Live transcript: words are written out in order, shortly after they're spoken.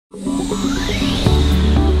That's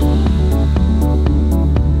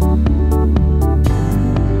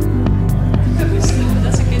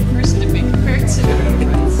a good person to be compared to.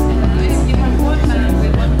 You have one man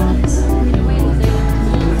with one voice. In a way, they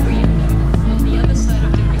look for you. On the other side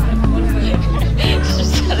of the room, you have one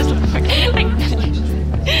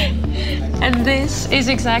And this is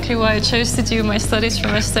exactly why I chose to do my studies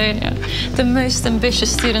from Estonia. The most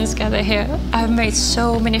ambitious students gather here. I've made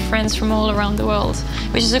so many friends from all around the world,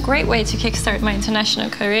 which is a great way to kickstart my international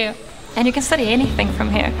career. And you can study anything from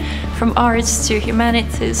here, from arts to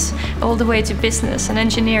humanities, all the way to business and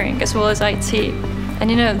engineering, as well as IT. And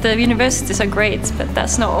you know, the universities are great, but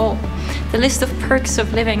that's not all. The list of perks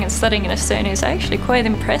of living and studying in Estonia is actually quite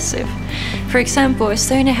impressive. For example,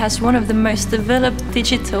 Estonia has one of the most developed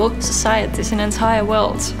digital societies in the entire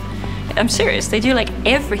world. I'm serious, they do like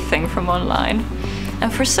everything from online.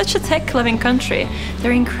 And for such a tech-loving country,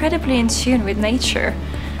 they're incredibly in tune with nature.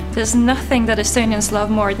 There's nothing that Estonians love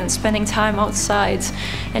more than spending time outside,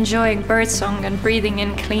 enjoying birdsong and breathing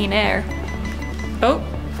in clean air. Oh,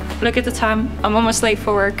 look at the time, I'm almost late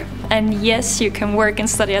for work. And yes, you can work and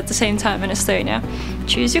study at the same time in Estonia.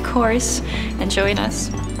 Choose your course and join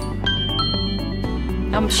us.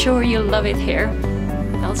 I'm sure you'll love it here.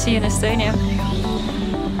 I'll see you in Estonia.